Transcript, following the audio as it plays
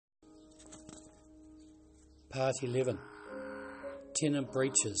Part 11. Tenant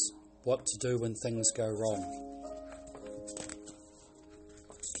Breaches. What to do when things go wrong.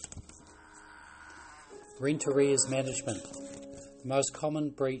 Rent arrears management. The most common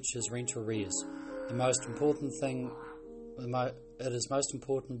breach is rent arrears. It is most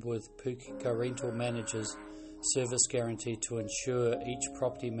important with Pukika rental managers' service guarantee to ensure each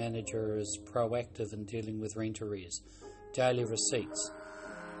property manager is proactive in dealing with rent arrears. Daily receipts.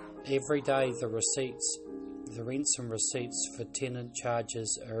 Every day the rents and receipts for tenant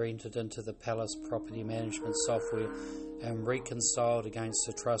charges are entered into the Palace property management software and reconciled against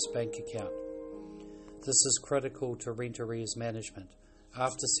the trust bank account. This is critical to rent arrears management.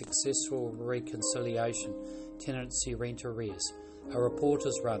 After successful reconciliation, tenancy rent arrears. A report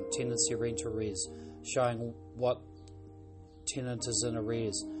is run, tenancy rent arrears, showing what tenant is in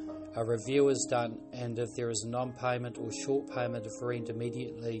arrears. A review is done, and if there is a non-payment or short payment of rent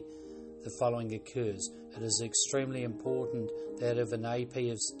immediately the following occurs. It is extremely important that if an AP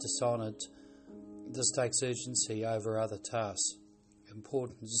is dishonoured, this takes urgency over other tasks.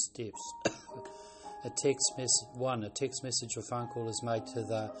 Important steps. A text message or phone call is made to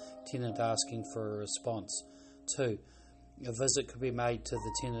the tenant asking for a response. 2. A visit could be made to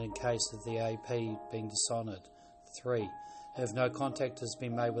the tenant in case of the AP being dishonoured. 3. If no contact has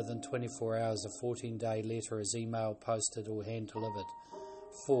been made within 24 hours, a 14-day letter is email, posted or hand-delivered.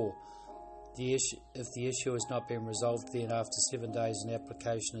 4. If the issue has not been resolved, then after 7 days an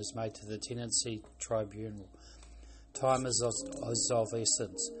application is made to the Tenancy Tribunal. Time is of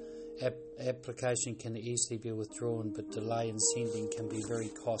essence. Application can easily be withdrawn, but delay in sending can be very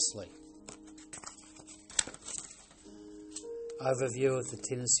costly. Overview of the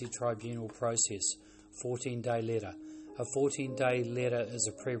Tenancy Tribunal process. 14-day letter. A 14-day letter is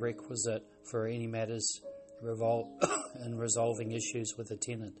a prerequisite for any matters in resolving issues with a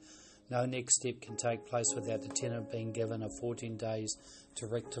tenant. No next step can take place without the tenant being given 14 days to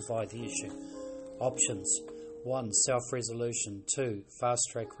rectify the issue. Options. 1. Self-resolution. 2.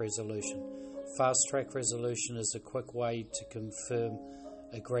 Fast-track resolution. Fast-track resolution is a quick way to confirm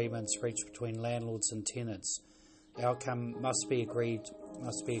agreements reached between landlords and tenants. Outcome must be agreed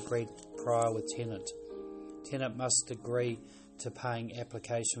prior with tenant. Tenant must agree to paying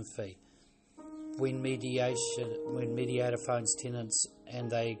application fee. When mediator phones tenants and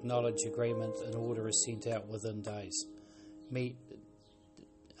they acknowledge agreement, an order is sent out within days.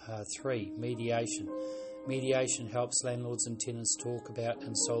 3. Mediation. Mediation helps landlords and tenants talk about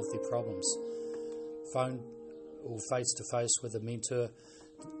and solve their problems. Phone or face-to-face with a mentor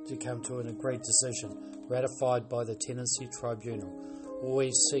to come to an agreed decision, ratified by the Tenancy Tribunal.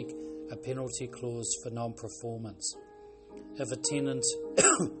 Always seek a penalty clause for non-performance. If a tenant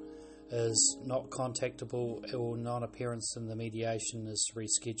is not contactable or non-appearance in the mediation is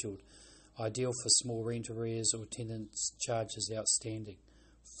rescheduled, ideal for small rent arrears or tenants' charges outstanding.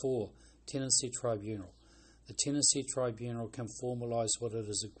 4. Tenancy Tribunal. The Tenancy Tribunal can formalise what it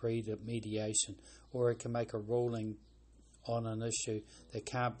has agreed at mediation, or it can make a ruling on an issue that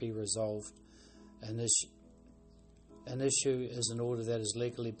can't be resolved. An issue is an order that is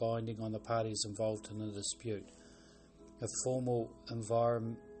legally binding on the parties involved in a dispute. A formal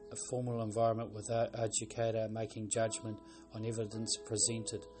environment with an educator making judgment on evidence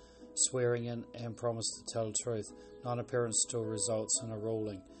presented, swearing in and promise to tell the truth. Non-appearance still results in a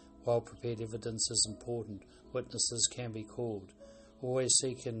ruling. Well-prepared evidence is important. Witnesses can be called. Always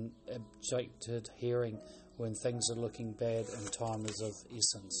seek an objected hearing when things are looking bad and time is of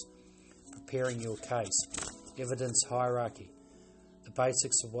essence. Preparing your case. Evidence hierarchy. The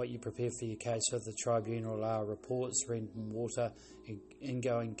basics of what you prepare for your case with the tribunal are reports, rent and water,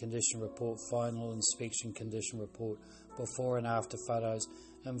 ingoing condition report, final inspection condition report, before and after photos,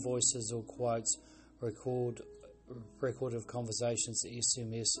 invoices or quotes, record of conversations,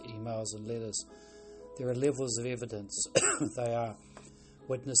 SMS, emails and letters. There are levels of evidence. They are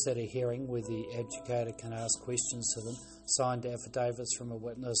witness at a hearing where the educator can ask questions to them, signed affidavits from a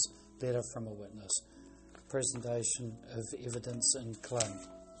witness, letter from a witness, presentation of evidence and claim.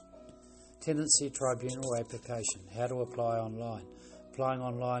 Tenancy Tribunal application. How to apply online. Applying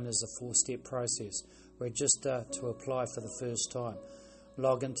online is a 4-step process. Register to apply for the first time.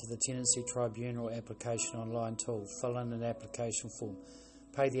 Log into the Tenancy Tribunal application online tool. Fill in an application form.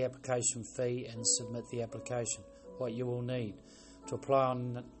 Pay the application fee and submit the application. What you will need. To apply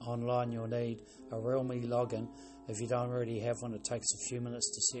online, you'll need a Realme login. If you don't already have one, it takes a few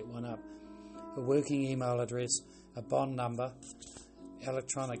minutes to set one up. A working email address, a bond number,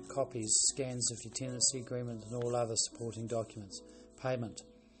 electronic copies, scans of your tenancy agreement and all other supporting documents. Payment.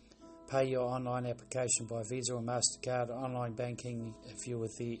 Pay your online application by Visa or MasterCard, online banking if you're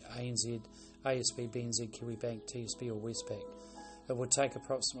with the ANZ, ASB, BNZ, Kiwibank, TSB or Westpac. It will take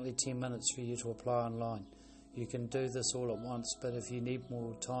approximately 10 minutes for you to apply online. You can do this all at once, but if you need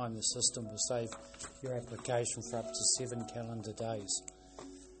more time, the system will save your application for up to 7 calendar days.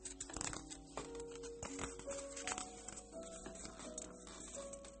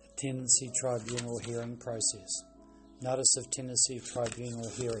 Tenancy Tribunal Hearing Process. Notice of Tenancy Tribunal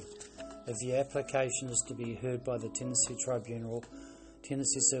Hearing. If your application is to be heard by the Tenancy Tribunal,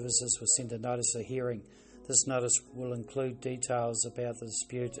 Tenancy Services will send a notice of hearing. This notice will include details about the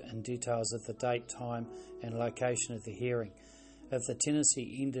dispute and details of the date, time and location of the hearing. If the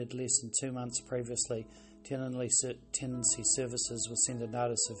tenancy ended less than 2 months previously, Tenancy Services will send a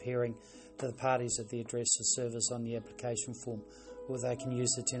notice of hearing to the parties at the address of service on the application form, or they can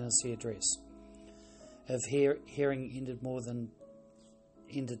use the tenancy address. If hearing ended more than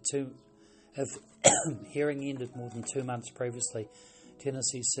 2 months previously,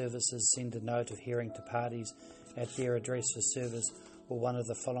 Tenancy Services send a note of hearing to parties at their address of service or one of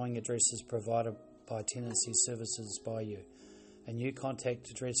the following addresses provided by Tenancy Services by you. A new contact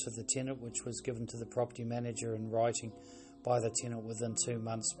address for the tenant, which was given to the property manager in writing by the tenant within 2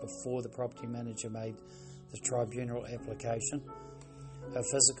 months before the property manager made the tribunal application. A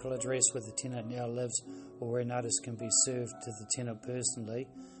physical address where the tenant now lives or where notice can be served to the tenant personally,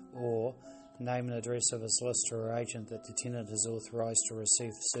 or name and address of a solicitor or agent that the tenant is authorised to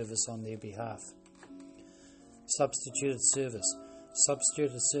receive service on their behalf. Substituted service.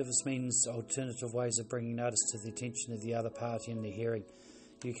 Substituted service means alternative ways of bringing notice to the attention of the other party in the hearing.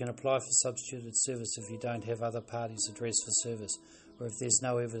 You can apply for substituted service if you don't have other parties' address for service, or if there's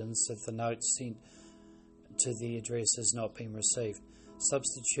no evidence that the note sent to the address has not been received.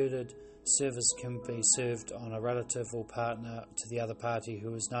 Substituted service can be served on a relative or partner to the other party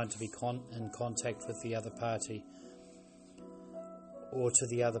who is known to be in contact with the other party, or to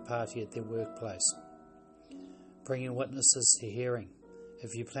the other party at their workplace. Bringing witnesses to hearing.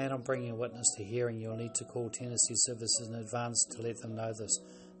 If you plan on bringing a witness to hearing, you'll need to call Tenancy Services in advance to let them know this.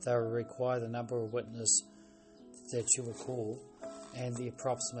 They will require the number of witnesses that you will call and the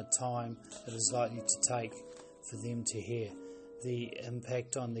approximate time it is likely to take for them to hear. The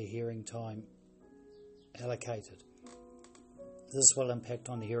impact on the hearing time allocated. This will impact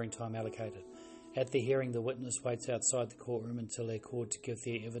on the hearing time allocated. At the hearing, the witness waits outside the courtroom until they're called to give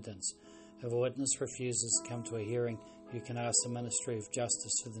their evidence. If a witness refuses to come to a hearing, you can ask the Ministry of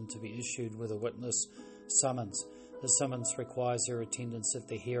Justice for them to be issued with a witness summons. The summons requires their attendance at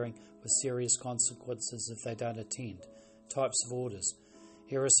the hearing with serious consequences if they don't attend. Types of orders.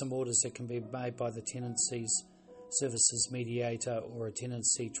 Here are some orders that can be made by the Tenancy Services mediator or a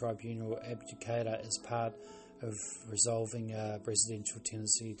tenancy tribunal adjudicator as part of resolving a residential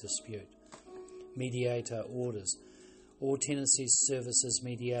tenancy dispute. Mediator orders. All Tenancy Services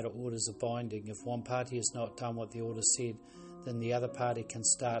mediator orders are binding. If one party has not done what the order said, then the other party can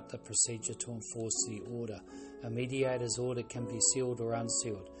start the procedure to enforce the order. A mediator's order can be sealed or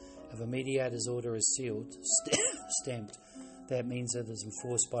unsealed. If a mediator's order is sealed, stamped, that means it is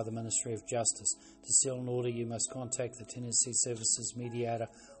enforced by the Ministry of Justice. To seal an order, you must contact the Tenancy Services mediator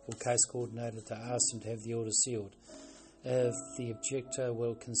or case coordinator to ask them to have the order sealed. If the objector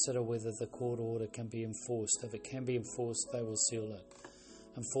will consider whether the court order can be enforced. If it can be enforced, they will seal it.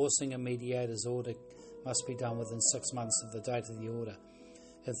 Enforcing a mediator's order must be done within 6 months of the date of the order.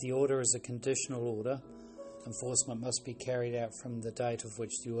 If the order is a conditional order, enforcement must be carried out from the date of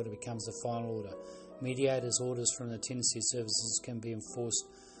which the order becomes a final order. Mediators' orders from the Tenancy Services can be enforced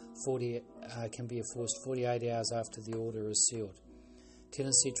 48 hours after the order is sealed.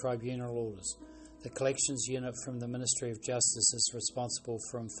 Tenancy Tribunal orders. The Collections Unit from the Ministry of Justice is responsible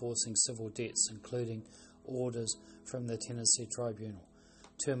for enforcing civil debts, including orders from the Tenancy Tribunal.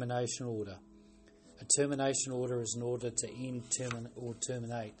 Termination order. A termination order is an order to end or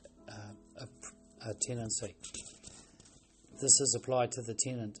terminate a tenancy. This is applied to the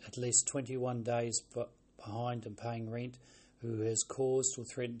tenant at least 21 days behind in paying rent, who has caused or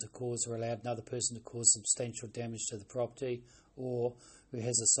threatened to cause or allowed another person to cause substantial damage to the property, or who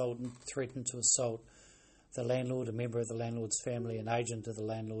has threatened to assault the landlord, a member of the landlord's family, an agent of the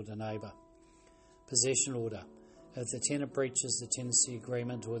landlord, a neighbour. Possession order. If the tenant breaches the tenancy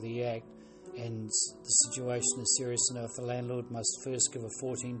agreement or the Act and the situation is serious enough, the landlord must first give a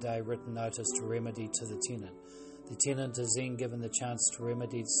 14-day written notice to remedy to the tenant. The tenant is then given the chance to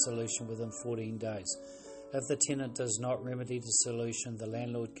remedy the solution within 14 days. If the tenant does not remedy the solution, the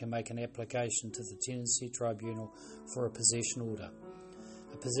landlord can make an application to the Tenancy Tribunal for a possession order.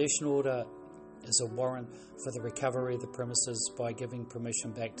 A possession order is a warrant for the recovery of the premises by giving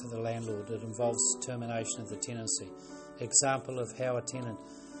permission back to the landlord. It involves termination of the tenancy. Example of how a tenant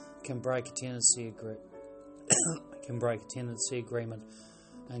can break a tenancy agreement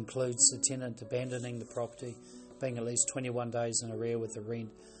includes the tenant abandoning the property, being at least 21 days in arrear with the rent,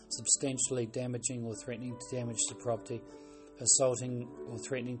 substantially damaging or threatening to damage the property, assaulting or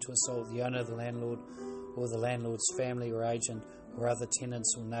threatening to assault the owner of the landlord or the landlord's family or agent or other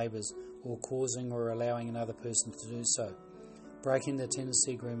tenants or neighbours, or causing or allowing another person to do so. Breaking the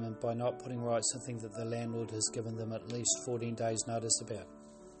tenancy agreement by not putting right something that the landlord has given them at least 14 days notice about.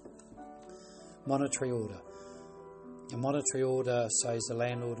 Monetary order. A monetary order says the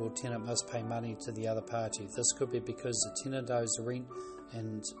landlord or tenant must pay money to the other party. This could be because the tenant owes the rent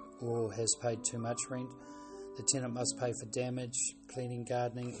and or has paid too much rent. The tenant must pay for damage, cleaning,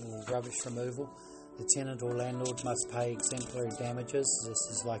 gardening or rubbish removal. The tenant or landlord must pay exemplary damages.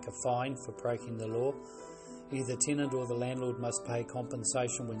 This is like a fine for breaking the law. Either tenant or the landlord must pay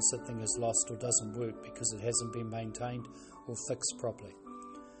compensation when something is lost or doesn't work because it hasn't been maintained or fixed properly.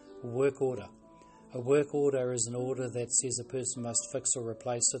 A work order. A work order is an order that says a person must fix or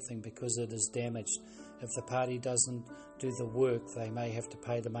replace something because it is damaged. If the party doesn't do the work, they may have to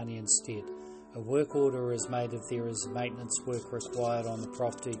pay the money instead. A work order is made if there is maintenance work required on the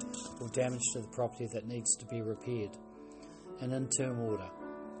property or damage to the property that needs to be repaired. An interim order.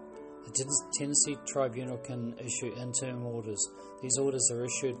 The Tenancy Tribunal can issue interim orders. These orders are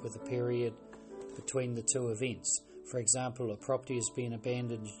issued with a period between the two events. For example, a property is being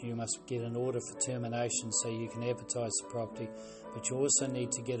abandoned, you must get an order for termination so you can advertise the property, but you also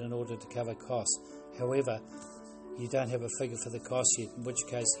need to get an order to cover costs. However, you don't have a figure for the cost yet, in which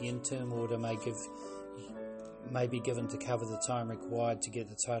case the interim order may be given to cover the time required to get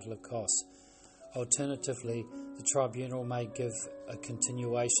the total of costs. Alternatively, the tribunal may give a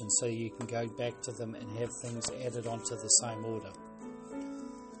continuation so you can go back to them and have things added onto the same order.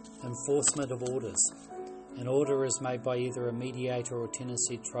 Enforcement of orders. An order is made by either a mediator or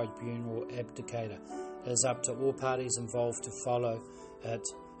tenancy tribunal abdicator. It is up to all parties involved to follow it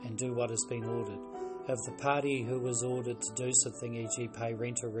and do what has been ordered. If the party who was ordered to do something, e.g. pay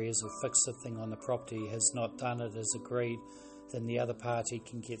rent arrears or fix something on the property, has not done it as agreed, then the other party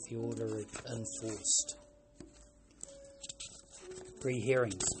can get the order enforced.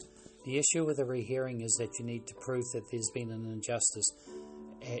 Rehearings. The issue with a rehearing is that you need to prove that there's been an injustice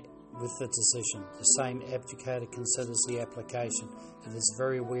with the decision. The same abdicator considers the application. It is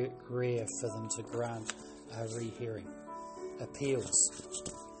very rare for them to grant a rehearing. Appeals.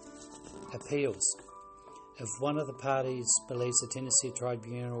 If one of the parties believes the tenancy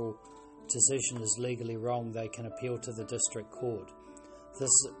tribunal decision is legally wrong, they can appeal to the district court.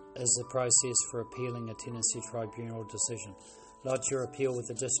 This is the process for appealing a tenancy tribunal decision. Lodge your appeal with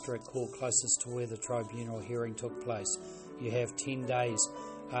the district court closest to where the tribunal hearing took place. You have 10 days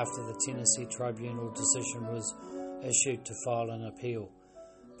after the tenancy tribunal decision was issued to file an appeal,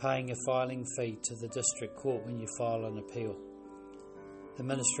 paying a filing fee to the district court when you file an appeal. The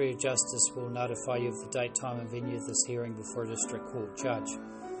Ministry of Justice will notify you of the date, time and venue of this hearing before a district court judge.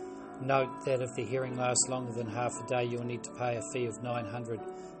 Note that if the hearing lasts longer than half a day, you'll need to pay a fee of $900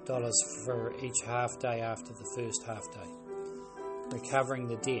 for each half day after the first half day. Recovering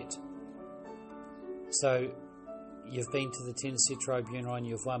the debt. So, you've been to the tenancy tribunal and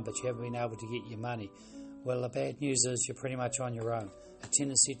you've won, but you haven't been able to get your money. Well, the bad news is you're pretty much on your own. A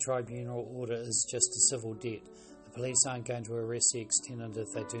tenancy tribunal order is just a civil debt. The police aren't going to arrest the ex-tenant if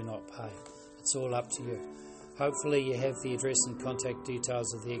they do not pay. It's all up to you. Hopefully you have the address and contact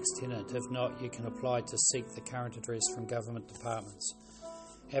details of the ex-tenant. If not, you can apply to seek the current address from government departments.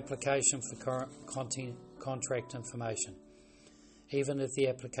 Application for contract information. Even with the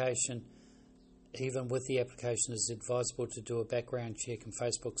application, it's advisable to do a background check and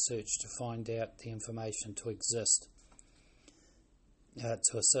Facebook search to find out the information to assist.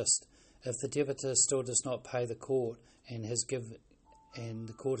 If the debitor still does not pay the court and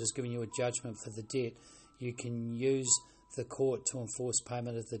the court has given you a judgment for the debt, you can use the court to enforce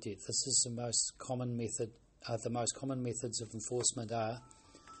payment of the debt. This is the most common method. The most common methods of enforcement are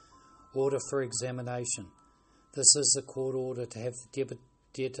order for examination. This is a court order to have the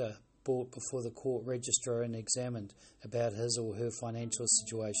debtor brought before the court registrar and examined about his or her financial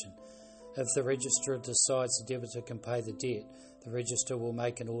situation. If the registrar decides the debtor can pay the debt, the registrar will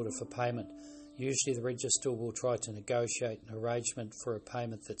make an order for payment. Usually the registrar will try to negotiate an arrangement for a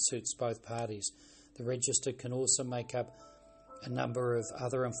payment that suits both parties. The registrar can also make up a number of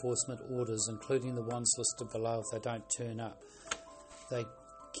other enforcement orders, including the ones listed below. If they don't turn up, they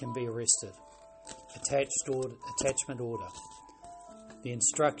can be arrested. Attachment order. The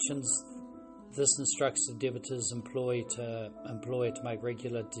instructions This instructs the debtor's employer to make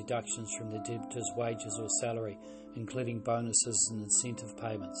regular deductions from the debtor's wages or salary, including bonuses and incentive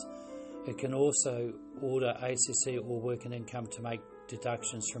payments. It can also order ACC or working income to make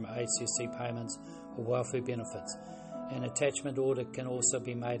deductions from ACC payments or welfare benefits. An attachment order can also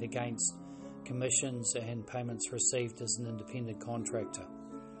be made against commissions and payments received as an independent contractor.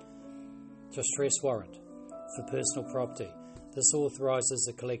 Distress warrant for personal property. This authorises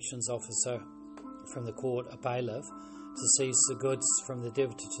the collections officer from the court, a bailiff, to seize the goods from the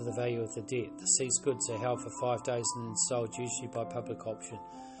debtor to the value of the debt. The seized goods are held for 5 days and then sold, usually by public auction.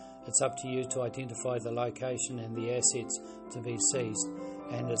 It's up to you to identify the location and the assets to be seized,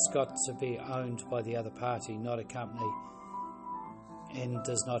 and it's got to be owned by the other party, not a company, and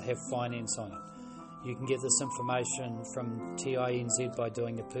does not have finance on it. You can get this information from TINZ by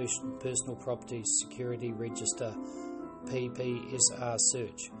doing a Personal Property Security Register PPSR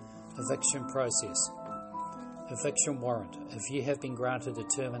search. Eviction process. Eviction warrant. If you have been granted a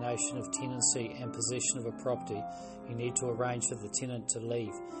termination of tenancy and possession of a property, you need to arrange for the tenant to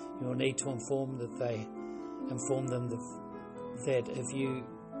leave. You will need to inform them that if you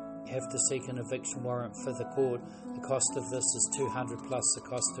have to seek an eviction warrant for the court, the cost of this is $200 plus the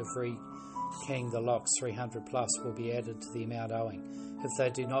cost of rekeying the locks. $300 plus will be added to the amount owing. If they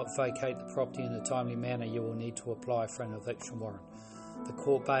do not vacate the property in a timely manner, you will need to apply for an eviction warrant. The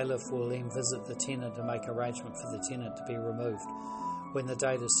court bailiff will then visit the tenant and make arrangement for the tenant to be removed. When the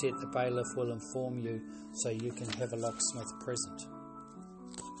date is set, the bailiff will inform you so you can have a locksmith present.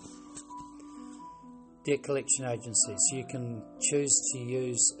 Debt collection agencies. You can choose to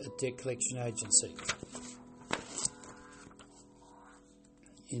use a debt collection agency.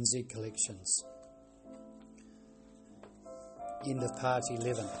 NZ Collections. End of Part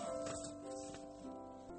 11.